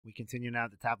We continue now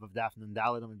at the top of Daf Nun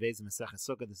Daladum and Beis Meseches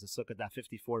Sukkah. This is Sukkah Daf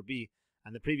 54b.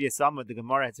 On the previous Talmud, the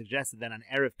Gemara had suggested that on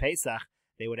Erev Pesach,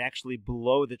 they would actually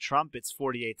blow the trumpets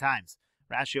 48 times.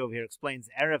 Rashi over here explains,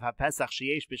 Erev HaPesach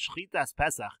sheyesh b'shchitas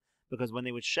Pesach, because when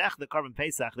they would shech the Korban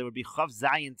Pesach, there would be Chav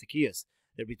Zayin Tekiyos.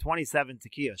 There would be 27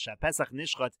 Tekiyos. Shah Pesach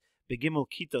nishchat begimel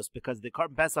kitos, because the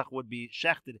Korban Pesach would be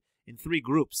shechted in 3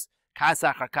 groups.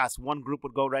 Kasach HaKas, one group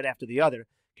would go right after the other.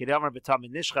 Kedamar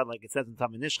b'tamid nishchat, like it says in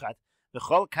Tamid Nishchat. The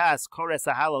Chol Kas Kores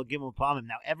HaHalal Gimel Pamim.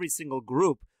 Now every single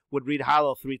group would read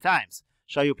Halal 3 times.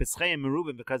 Shayu Peschei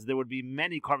Merubim, because there would be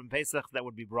many Korban Pesach that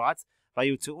would be brought.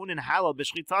 Vayu Tu'unin Halal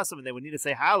B'Shchitasim, and they would need to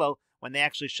say Halal when they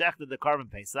actually shechted the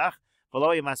Korban Pesach.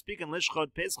 V'lo Yemaspikin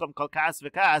Lishchot Pescham Kol Kas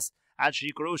V'Kas Ad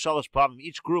Shikru Shalosh Pamim.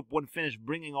 Each group wouldn't finish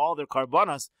bringing all their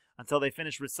Karbonos until they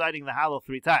finished reciting the Halal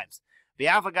 3 times.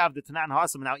 V'Avagav the Tanan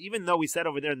Hasam. Now even though we said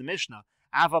over there in the Mishnah,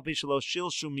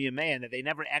 that they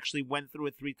never actually went through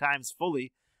it 3 times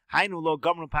fully. That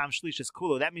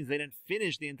means they didn't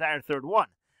finish the entire third one.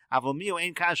 But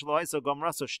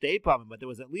there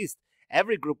was at least,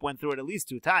 every group went through it at least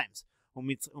 2 times.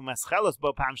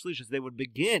 They would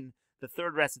begin the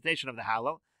third recitation of the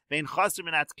Halal.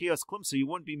 So you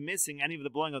wouldn't be missing any of the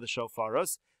blowing of the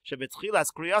shofaros.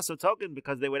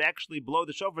 Because they would actually blow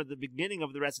the shofar at the beginning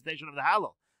of the recitation of the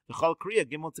Halal. The Chol Kriya,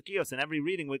 Gimel Tekiyos, and every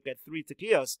reading would get 3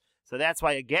 Tekiyos. So that's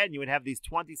why, again, you would have these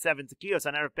 27 Tekiyos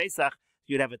on Erev Pesach.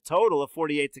 You'd have a total of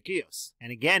 48 Tekiyos.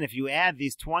 And again, if you add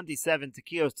these 27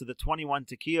 Tekiyos to the 21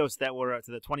 Tekiyos that were,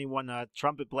 to the 21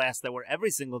 trumpet blasts that were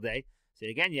every single day, so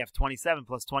again, you have 27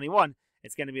 plus 21,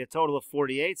 it's going to be a total of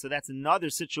 48. So that's another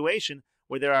situation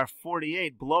where there are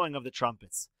 48 blowing of the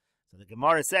trumpets. So the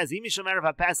Gemara says, Imisham Erev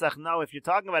HaPesach, no, if you're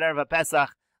talking about Erev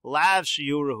HaPesach, Lav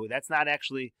Shiuruhu, that's not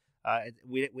actually...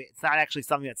 it's not actually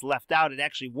something that's left out. It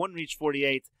actually wouldn't reach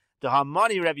 48 to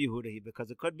Hamani Reb Yehuda,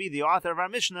 because it could be the author of our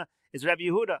Mishnah is Reb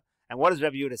Yehuda. And what does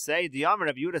Reb Yehuda say? Diyam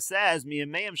Reb Yehuda says,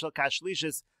 Miyameim shel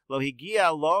kashlishis lo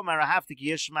higia lo marahafti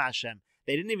ki yishma Hashem.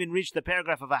 They didn't even reach the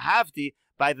paragraph of a hafti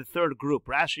by the third group.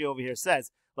 Rashi over here says,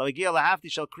 lo higia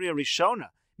lahafti shel kriya rishona,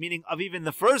 meaning of even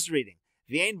the first reading.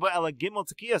 V'ein bo ela gimel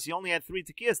tekiyos, you only had 3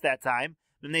 tekiyos that time.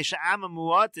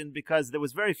 Because there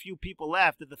was very few people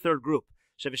left at the third group.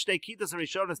 Because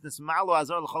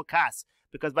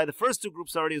by the first 2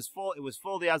 groups already it was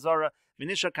full the Azara.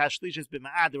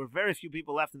 There were very few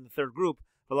people left in the third group.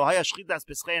 They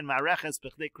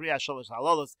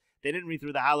didn't read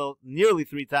through the Halal nearly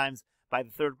 3 times by the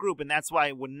third group, and that's why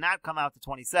it would not come out to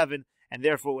 27, and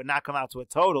therefore it would not come out to a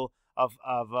total of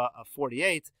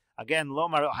 48. Again,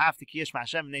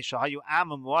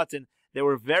 there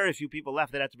were very few people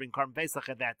left that had to bring Korban Pesach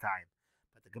at that time.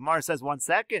 But the Gemara says, 1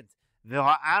 second.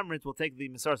 V'ha'amrit will take the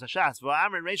Mesoras Hashas.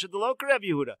 V'ha'amrit Reisha Deloka Reb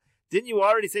Yehuda. Didn't you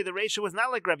already say the Reisha was not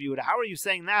like Reb Yehuda? How are you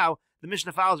saying now the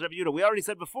Mishnah follows Reb Yehuda? We already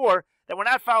said before that we're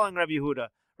not following Reb Yehuda.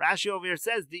 Rashi over here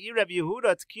says, De'i Reb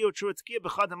Yehuda T'kiyo Trua T'kiya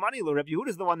B'chad HaManilu. Reb Yehuda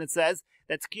is the one that says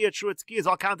that T'kiya Trua T'kiya is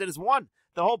all counted as 1.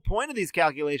 The whole point of these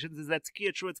calculations is that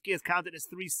T'kiya Trua T'kiya is counted as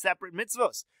 3 separate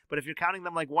mitzvos. But if you're counting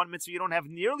them like 1 mitzvah, you don't have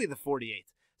nearly the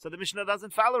 48. So the Mishnah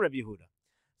doesn't follow Reb Yehuda.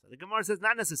 So the Gemara says,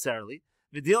 not necessarily.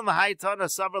 Maybe the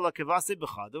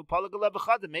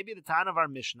Tan of our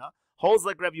Mishnah holds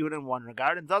like Reb Yehuda in one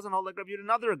regard and doesn't hold like Reb Yehuda in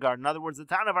another regard. In other words, the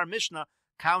Tan of our Mishnah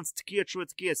counts T'kiya Trua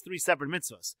T'kiya as 3 separate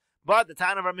mitzvahs. But the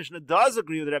Tan of our Mishnah does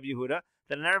agree with Reb Yehuda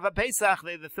that in Erev HaPesach,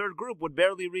 the third group would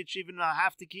barely reach even a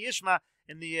half T'kiya Yishma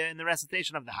in the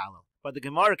recitation of the Halal. But the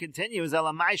Gemara continues,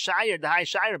 Elamai Shayir, Dahai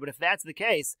Shayir. But if that's the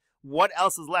case, what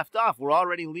else is left off? We're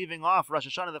already leaving off Rosh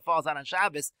Hashanah that falls out on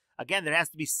Shabbos. Again, there has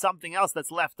to be something else that's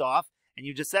left off. And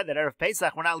you just said that Erev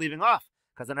Pesach we're not leaving off.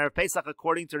 Because in Erev Pesach,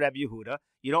 according to Reb Yehuda,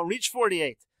 you don't reach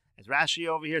 48. As Rashi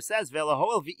over here says,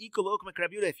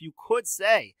 if you could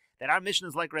say that our mission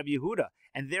is like Reb Yehuda,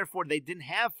 and therefore they didn't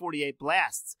have 48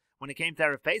 blasts when it came to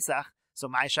Erev Pesach, so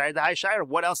my Shire, the High Shire,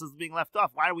 what else is being left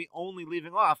off? Why are we only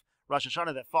leaving off Rosh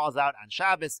Hashanah that falls out on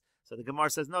Shabbos? So the Gemara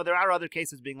says, no, there are other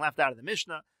cases being left out of the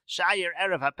Mishnah. Shire,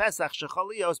 Erev HaPesach,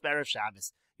 Shecholios, Be'erev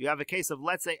Shabbos. You have a case of,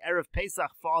 let's say, Erev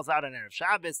Pesach falls out on Erev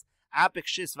Shabbos, Apik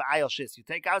Shis v'ayel Shis. You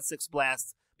take out 6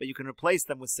 blasts, but you can replace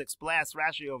them with 6 blasts.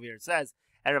 Rashi over here says,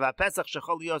 Erev HaPesach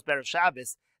Shecholios Be'erev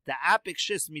Shabbos, the Apik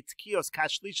Shis mitkiyos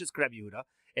kashlishis Reb Yehuda.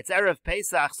 It's Erev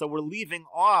Pesach, so we're leaving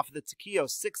off the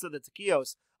tekiyos, 6 of the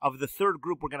tekiyos of the third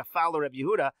group. We're going to follow Reb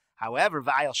Yehuda. However,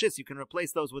 v'ayel Shis, you can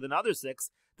replace those with another 6,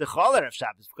 the Chol Erev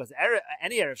Shabbos, because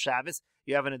any Erev Shabbos,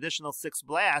 you have an additional 6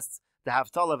 blasts, the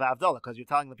Havdalah v'Havdalah, because you're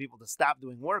telling the people to stop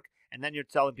doing work, and then you're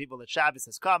telling people that Shabbos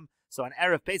has come. So an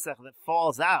Erev Pesach that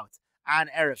falls out on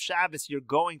Erev Shabbos, you're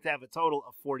going to have a total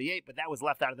of 48, but that was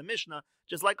left out of the Mishnah,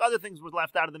 just like other things were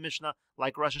left out of the Mishnah,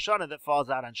 like Rosh Hashanah that falls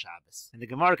out on Shabbos. And the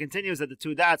Gemara continues at the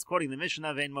two dots, quoting the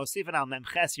Mishnah, Vein Mosifin al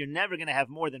Memches, you're never going to have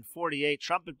more than 48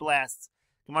 trumpet blasts.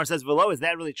 Gemara says, Velo, is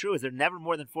that really true? Is there never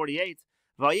more than 48?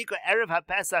 Va'ika Erev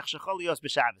HaPesach Shechol Yos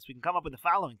B'Shabbos. We can come up with the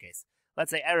following case.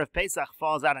 Let's say Erev Pesach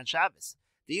falls out on Shabbos.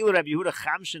 The Ilu Rabbi Yehuda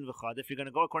Chamshin V'Chad, if you're going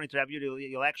to go according to Rabbi Yehuda,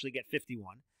 you'll actually get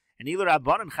 51. And Ilu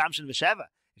Rabbanan Chamshin V'Sheva,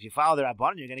 if you follow the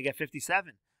Rabbanan, you're going to get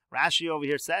 57. Rashi over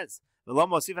here says, V'lo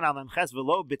Mosifin al Memches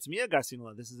V'lo B'Tmiya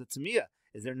Garsinula. This is a Tmiya.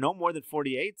 Is there no more than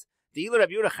 48? The Ilu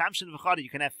Rabbi Yehuda Chamshin V'Chad, you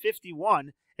can have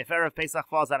 51 if Erev Pesach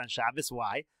falls out on Shabbos.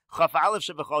 Why? Chaf Aleph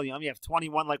Shebechol Yom, you have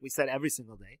 21 like we said every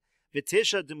single day.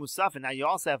 V'Tisha de Musaf, now you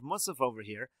also have Musaf over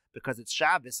here because it's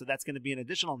Shabbos, so that's going to be an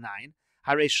additional 9.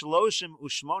 Hare Shloshim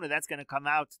Ushmona, that's going to come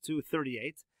out to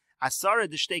 38. Asara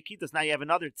de Shtei Kitos, now you have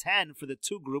another 10 for the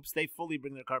two groups. They fully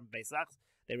bring their carbon Pesachs.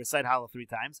 They recite Hallel 3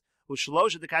 times.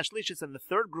 Ushlosha de Kashlishis, and the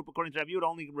third group, according to Rabbi Yehuda,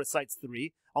 only recites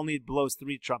 3, only blows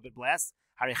 3 trumpet blasts.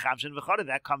 Hare Chamshin V'Chada,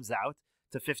 that comes out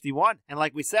to 51. And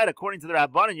like we said, according to the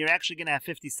Rabbanan, you're actually going to have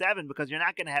 57 because you're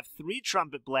not going to have 3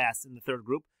 trumpet blasts in the third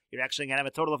group. You're actually going to have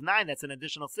a total of 9. That's an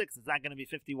additional 6. It's not going to be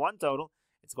 51 total.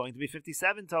 It's going to be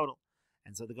 57 total.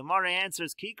 And so the Gemara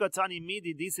answers, Kiko Tani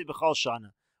Midi Disi B'chol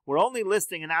Shana. We're only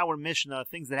listing in our Mishnah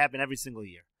things that happen every single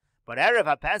year. But Erev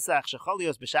HaPesach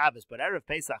Shecholios B'Shabbos, but Erev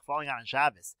Pesach falling out on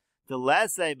Shabbos, the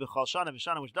Lesei B'chol Shana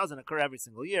V'Shana, which doesn't occur every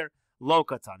single year, Lo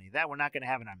Katani. That we're not going to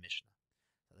have in our Mishnah.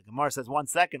 So the Gemara says, 1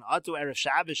 second, Atu Erev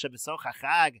Shabbos Shebesoch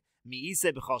HaChag Mi'ise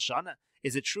B'chol Shana.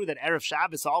 Is it true that Erev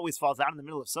Shabbos always falls out in the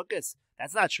middle of Sukkot?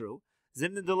 That's not true.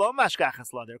 Zimnin Delo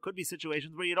Mashkachas La. There could be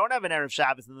situations where you don't have an Erev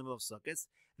Shabbos in the middle of Sukkot.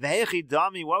 Ve'echi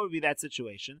Dami, what would be that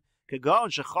situation? Kagon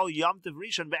Shechol Yom Tov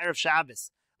Rishon Be'erev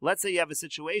Shabbos. Let's say you have a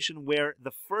situation where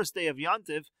the first day of Yom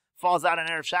Tov falls out on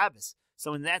Erev Shabbos.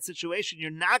 So in that situation,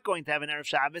 you're not going to have an Erev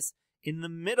Shabbos in the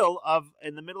middle of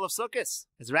Sukkot.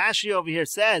 As Rashi over here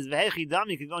says, Ve'echi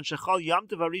Dami Kagon Shechol Yom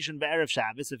Tov Rishon Be'erev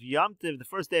Shabbos. If Yom Tov, the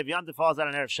first day of Yom Tov falls out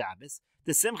on Erev Shabbos,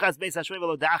 the Simchas Beis HaShoeva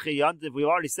Lo Dache Yom Tov. We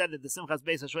already said that the Simchas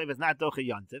Beis HaShoeva is not Doche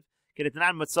Yom Tov.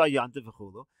 Kedetanan Matzah Yom Tov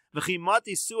V'chulu.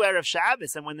 V'chimati Su Erev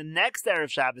Shabbos. And when the next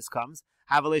Erev Shabbos comes,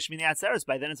 Havalei Shmini Atzeres.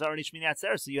 By then it's already Shmini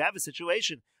Atzeres. So you have a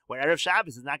situation where Erev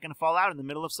Shabbos is not going to fall out in the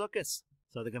middle of Sukkot.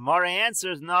 So the Gemara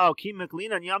answers, no, Ki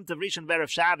Meklina and Yom Tov Rishon Be'erev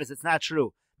Shabbos. It's not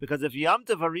true. Because if Yom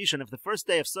Tov Rishon, if the first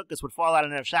day of Sukkot would fall out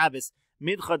on Erev Shabbos,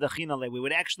 Midcha Dachinale, we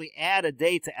would actually add a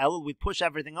day to Elul. We'd push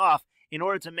everything off in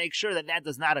order to make sure that that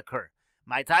does not occur.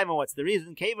 My time, what's the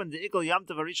reason? Kavan de Ikol Yom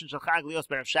Tov Rishon Shel Chag Lios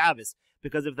Be'erev Shabbos.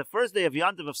 Because if the first day of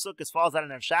Yom Tov of Sukkot falls out on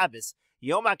Erev Shabbos,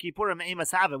 Yom HaKippurim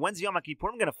Eimas Hava. When's Yom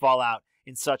HaKippurim going to fall out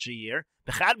in such a year?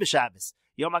 Bechad B'Shabbos.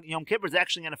 Yom Kippur is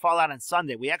actually going to fall out on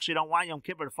Sunday. We actually don't want Yom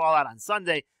Kippur to fall out on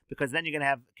Sunday because then you're going to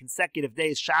have consecutive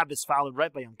days, Shabbos followed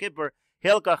right by Yom Kippur.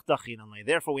 Hilkach Dachinanle.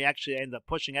 Therefore, we actually end up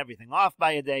pushing everything off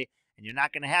by a day, and you're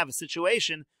not going to have a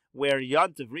situation where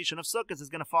Yom Tov Rishon of Sukkot is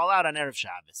going to fall out on Erev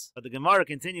Shabbos. But the Gemara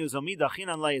continues, Omi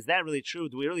Dachinanle, is that really true?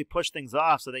 Do we really push things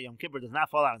off so that Yom Kippur does not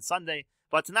fall out on Sunday?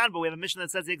 But we have a Mishnah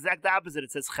that says the exact opposite.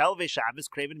 It says, Chelve Shabbos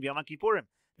Kraven B'Yom HaKippurim.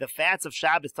 The fats of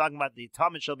Shabbos, talking about the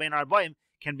Talmud Shel Bein Arbaim,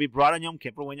 can be brought on Yom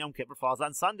Kippur when Yom Kippur falls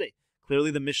on Sunday. Clearly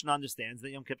the Mishnah understands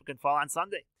that Yom Kippur can fall on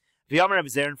Sunday. V'yomer Reb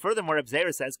Zer, and furthermore Reb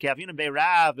Zer says, Ki Avinu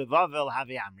Be'Rav Be'Vavel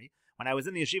Havi Amri. When I was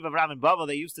in the yeshiva of Rav in Bavel,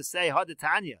 they used to say,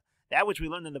 Hadetanya, that which we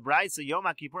learned in the Brisa, Yom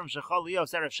HaKippurim Shechol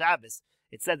Lios Erev Shabbos.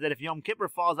 It said that if Yom Kippur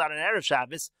falls out on Erev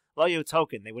Shabbos, Lo Yu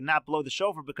Token, they would not blow the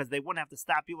shofar because they wouldn't have to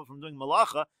stop people from doing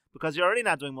malacha because you're already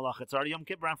not doing malacha. It's already Yom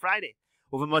Kippur on Friday.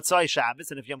 Uve Motzai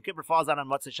Shabbos, and if Yom Kippur falls out on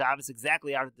Motzai Shabbos,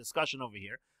 exactly our discussion over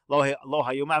here, Lo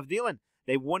Hayom Avdilin,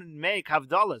 they wouldn't make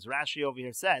Havdalas. Rashi over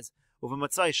here says, Uve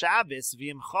Motzai Shabbos,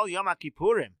 V'yimchol Yom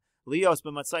HaKippurim, Lios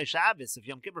b'Motzai Shabbos. If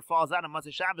Yom Kippur falls out on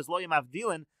Motzai Shabbos, Lo Yom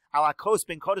Avdilin, ala Kos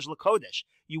ben Kodesh l'Kodesh.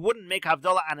 You wouldn't make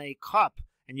Havdalah on a cup,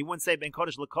 and you wouldn't say ben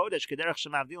Kodesh l'Kodesh, Kederech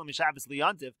Shem Avdilin m'Shabbos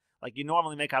li'Yontiv, like you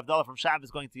normally make Havdalah from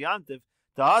Shabbos going to Yontiv.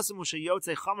 That's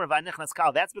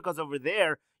because over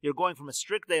there you're going from a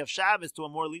strict day of Shabbos to a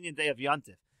more lenient day of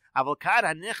Yontiv.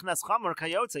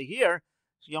 Here,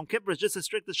 Yom Kippur is just as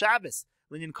strict as Shabbos.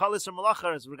 Lenient kolis or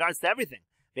malacha as regards to everything.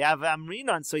 They have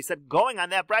Amrinon, so he said, going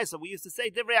on that price, so we used to say,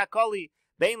 Divrei HaKoli,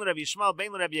 Bein Rabbi Yishmael,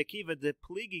 Bein Rabbi Akiva, the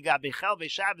Pligi Gabechel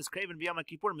Shabbos Kraven B'Yom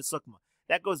HaKippur Mesukma.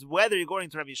 That goes whether you're going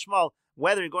to Rabbi Yishmael,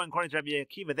 whether you're going according to Rabbi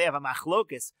Akiva. They have a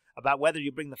machlokis about whether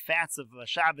you bring the fats of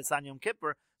Shabbos on Yom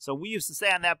Kippur. So we used to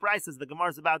say on that price, as the Gemara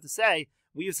is about to say,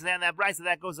 we used to say on that price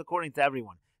that goes according to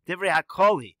everyone. Divrei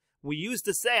HaKoli. We used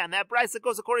to say on that price it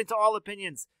goes according to all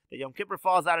opinions. That Yom Kippur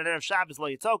falls out at Erev Shabbos Lo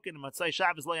Yitokin, and Motzai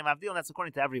Shabbos Lo Yom Avdil, and that's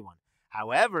according to everyone.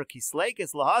 However,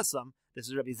 Kisleikis Lahasam, this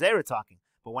is Rabbi Zera talking,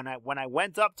 But when I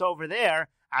went up to over there,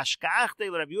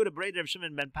 Ashkachte Rabbi Yehuda Breder Rav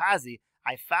Shimon ben Pazi,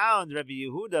 I found Rabbi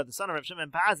Yehuda, the son of Rav Shimon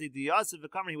ben Pazi, the Yosef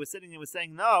V'Kamer, he was sitting and he was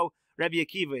saying, no, Rabbi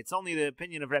Akiva, it's only the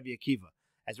opinion of Rabbi Akiva.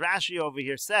 As Rashi over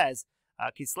here says,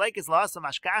 Kisleikis Lasam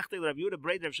Ashkachte Rabbi Yehuda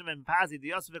Breder Rav Shimon ben Pazi, the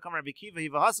Yosef V'Kamer Rabbi Akiva, he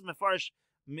v'hasam mefarish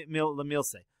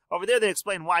l'milse. Over there they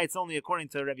explain why it's only according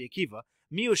to Rabbi Akiva.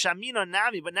 Miu Shamino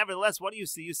Nami, but nevertheless, what do you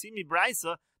see? You see me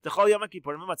Braisa, D'chol Yom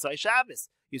Kippurim Matzai Shabbos.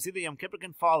 You see that Yom Kippur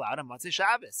can fall out on Matzai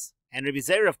Shabbos. And Rabbi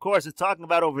Zeir, of course, is talking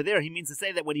about over there. He means to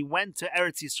say that when he went to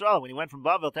Eretz Yisrael, when he went from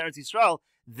Bavel to Eretz Yisrael,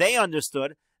 they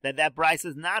understood that Braisa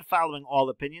is not following all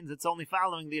opinions. It's only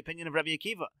following the opinion of Rabbi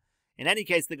Akiva. In any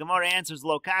case, the Gemara answers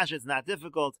Lo Kasha. It's not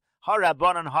difficult. Ha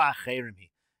Rabbanan ha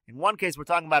Acherimi. In one case, we're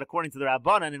talking about according to the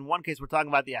Rabbanan. In one case, we're talking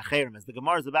about the Acherim. As the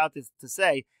Gemara is about to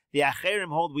say, the Acherim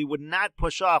hold we would not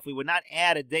push off, we would not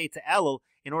add a day to Elul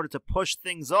in order to push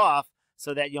things off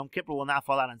so that Yom Kippur will not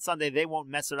fall out on Sunday. They won't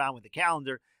mess around with the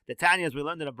calendar. The Tanya, as we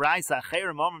learned in a Braisa,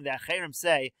 Acherim Omrim, the Acherim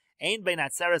say, Ein bein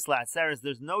Atzeres la Atzeres.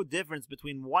 There's no difference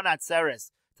between one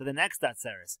Atzeres to the next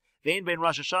Atzeres. Vein bein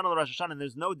Rosh Hashanah la Rosh Hashanah.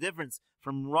 There's no difference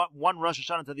from one Rosh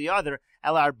Hashanah to the other.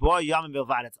 El Arba Yamim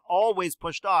Bilvad. It's always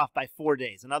pushed off by 4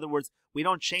 days. In other words, we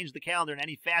don't change the calendar in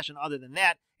any fashion other than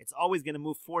that. It's always going to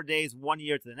move 4 days, 1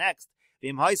 year to the next.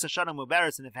 And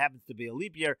if it happens to be a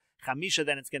leap year, Chamisha,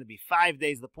 then it's going to be 5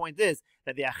 days. The point is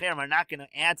that the Acherim are not going to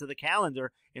add to the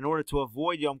calendar in order to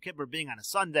avoid Yom Kippur being on a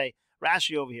Sunday.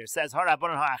 Rashi over here says, Ha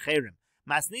Rabbanan ha Acherim.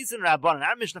 Masnisin Rabbanan.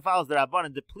 Our Mishnah follows the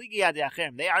Rabbanan. The Pligi ad the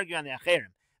Acherim. They argue on the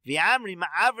Acherim. V'amri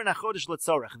ma'avrin achodesh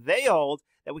l'tzorech. They hold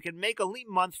that we can make a leap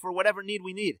month for whatever need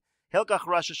we need. Hilkach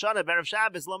Rosh Hashanah b'erev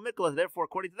Shabbos lo miklah. Therefore,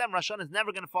 according to them, Rosh Hashanah is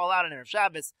never going to fall out on erev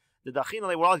Shabbos. The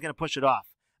Dachinale, we're always going to push it off.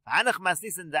 The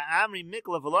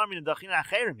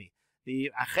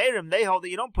Acherim, they hold that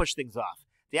you don't push things off.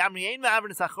 They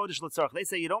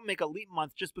say you don't make a leap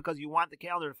month just because you want the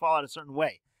calendar to fall out a certain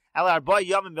way.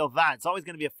 It's always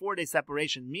going to be a 4-day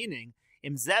separation, meaning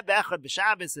if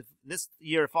this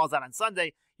year it falls out on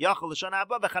Sunday,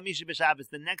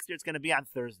 the next year it's going to be on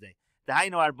Thursday. That's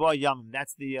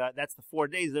the 4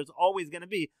 days. There's always going to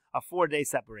be a 4-day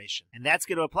separation. And that's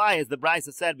going to apply, as the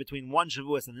Braisa said, between one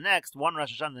Shavuos and the next, one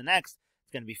Rosh Hashanah and the next.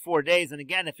 It's going to be 4 days. And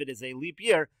again, if it is a leap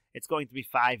year, it's going to be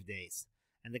 5 days.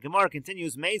 And the Gemara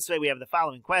continues, Meisvei, we have the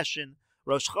following question.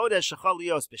 Rosh Chodesh shechol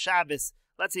lios b'Shabbos.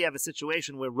 Let's say you have a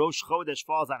situation where Rosh Chodesh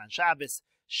falls out on Shabbos.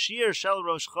 Shir shel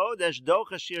Rosh Chodesh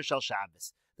docha shir shel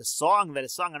Shabbos. The song that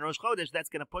is sung on Rosh Chodesh, that's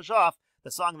going to push off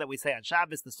the song that we say on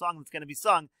Shabbos. The song that's going to be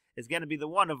sung is going to be the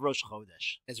one of Rosh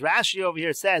Chodesh. As Rashi over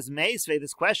here says, Meisvei,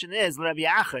 this question is Rabbi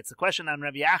Acha. It's a question on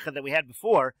Rabbi Acha that we had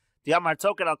before. The Amar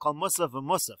Token al Kol Musaf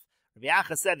v'Musaf. Rabbi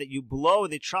Acha said that you blow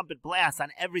the trumpet blast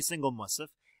on every single Musaf.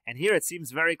 And here it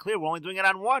seems very clear we're only doing it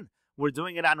on one. We're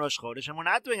doing it on Rosh Chodesh and we're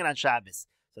not doing it on Shabbos.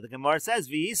 So the Gemara says,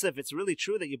 V'yisa, if it's really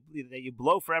true that you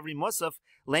blow for every Musaf,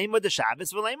 Leima de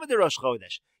Shabbos v'leima de Rosh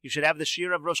Chodesh. You should have the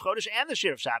shir of Rosh Chodesh and the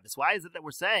shir of Shabbos. Why is it that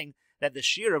we're saying that the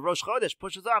shir of Rosh Chodesh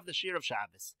pushes off the shir of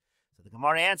Shabbos? So the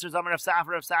Gemara answers, Amar Rav Safra.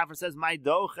 Rav Safra says, My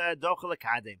docha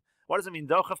lekadem. What does it mean,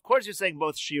 docha? Of course you're saying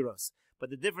both shiros. But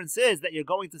the difference is that you're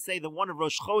going to say the one of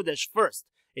Rosh Chodesh first.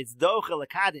 It's docha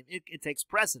lekadem. It takes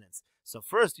precedence. So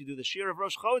first you do the shir of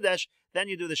Rosh Chodesh, then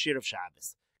you do the shir of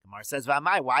Shabbos. Gemara says,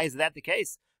 V'amai, why is that the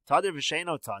case? Tadir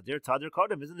v'sheino tadir, tadir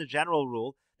kodem. Isn't the general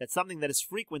rule that something that is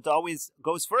frequent always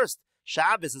goes first?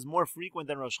 Shabbos is more frequent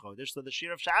than Rosh Chodesh, so the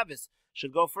shir of Shabbos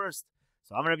should go first.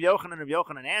 So Amar Rabbi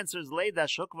Yochanan answers, Leida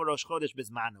shukva Rosh Chodesh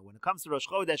bizmanu. When it comes to Rosh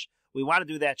Chodesh, we want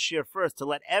to do that shir first to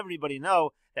let everybody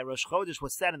know that Rosh Chodesh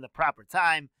was said in the proper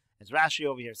time. As Rashi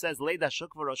over here says, Leida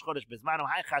shukva Rosh Chodesh bizmanu,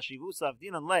 hai chashivusa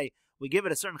avdinan lei. We give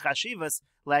it a certain chashivas,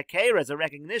 lekera, as a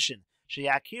recognition.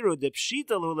 Sheyakiru de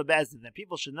pshita lu lebezdin, that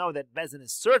people should know that Bezdin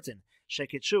is certain.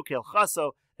 Shekitshu kel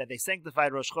chaso, that they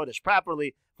sanctified Rosh Chodesh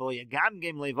properly. People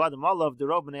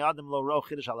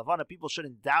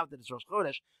shouldn't doubt that it's Rosh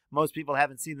Chodesh. Most people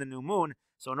haven't seen the new moon,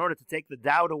 so in order to take the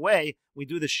doubt away, we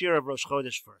do the shir of Rosh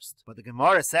Chodesh first. But the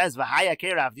Gemara says,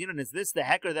 is this the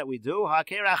hecker that we do?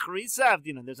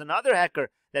 There's another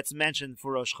hecker that's mentioned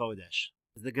for Rosh Chodesh.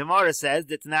 The Gemara says,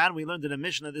 Ditnan, we learned in a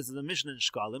Mishnah, this is a Mishnah in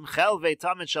Shkalim,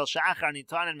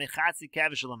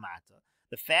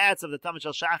 the fats of the Tamid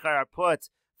Shel Shachar are put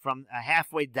from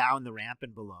halfway down the ramp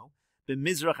and below,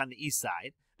 b'mizrach on the east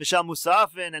side, v'shel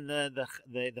musafin, and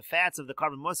the fats of the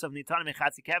carbon musaf, nitanim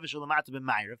mechatzi kevish ulamata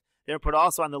b'mayrav, they're put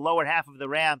also on the lower half of the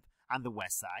ramp on the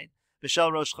west side.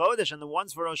 V'shel Rosh Chodesh, and the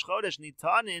ones for Rosh Chodesh,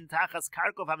 nitanin tachas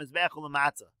karkov hamizbeach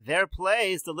ulamata. They're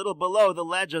placed a little below the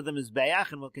ledge of the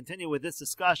mizbeach, and we'll continue with this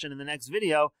discussion in the next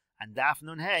video on Daf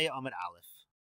Nun Hey Amud Aleph.